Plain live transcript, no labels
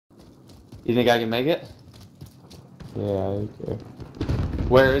You think I can make it? Yeah, okay.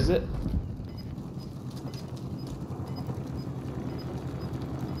 Where is it?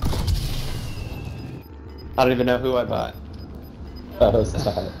 I don't even know who I bought. That was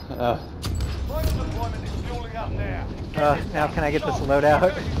tight. Now can I get this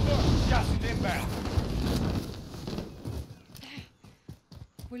loadout?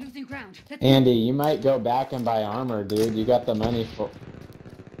 We're losing ground. Andy, you might go back and buy armor, dude. You got the money for...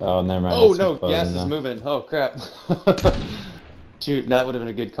 Oh, never mind. Oh no, gas is moving. Oh crap. Shoot, that would have been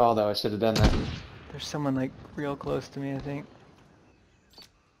a good call though. I should have done that. There's someone like real close to me, I think.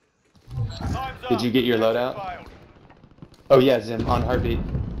 Did you get your loadout? Oh yeah, Zim, on heartbeat.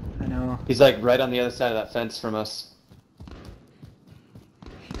 I know. He's like right on the other side of that fence from us.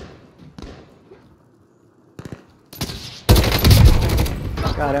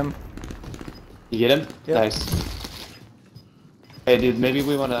 Got him. You get him? Yep. Nice. Hey dude, maybe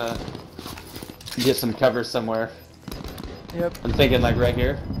we wanna get some cover somewhere. Yep. I'm thinking like right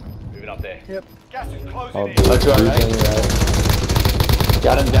here. Moving up there. Yep. Gas is closing Oh, in. dude, Oh, to our right? right.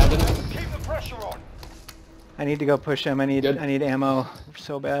 Got him, downed him. Keep the pressure on. I need to go push him. I need Good. ammo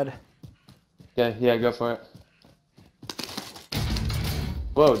so bad. Yeah, go for it.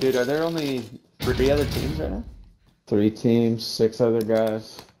 Whoa, dude, are there only 3 other teams right now? 3 teams, 6 other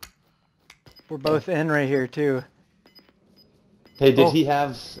guys. We're both in right here too. Hey, did Oh. he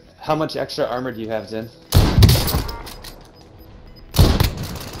have... How much extra armor do you have, Zin?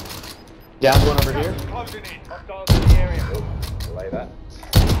 Down one over here. Closing in. Hostiles in the area. Oh, delay that.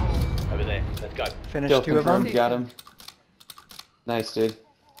 Over there. Let's go. Finished Kill 2 of them. confirmed, got him. Nice, dude.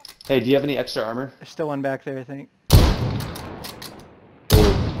 Hey, do you have any extra armor? There's still one back there, I think.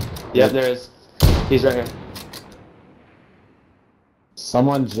 Yeah, there is. He's right here.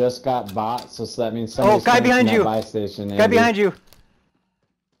 Someone just got bought, so that means somebody's guy coming behind from you! that buy station. Guy Andy. behind you!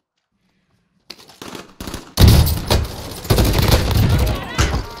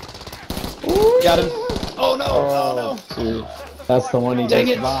 Got him. Oh no! Oh no! Shoot. That's the one he Dang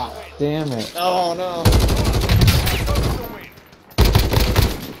just it. bought. Damn it. Oh no!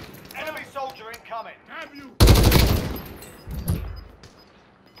 Enemy soldier incoming. Have you?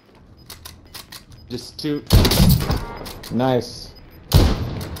 Just 2. Nice. Gas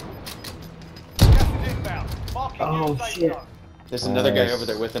is inbound. Marking Oh, your safe shit. zone. There's another guy Nice. over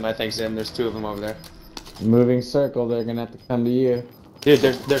there with him, I think, Zin. There's 2 of them over there. Moving circle, they're gonna have to come to you. Dude,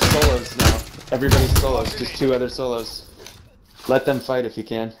 they're solos now. Everybody's solos. Just 2 other solos. Let them fight if you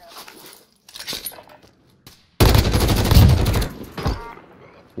can.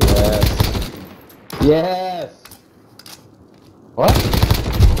 Yes. Yes! What?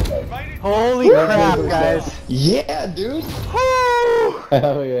 Made it. Holy crap, guys! Yeah, dude! Woo!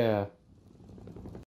 Hell yeah.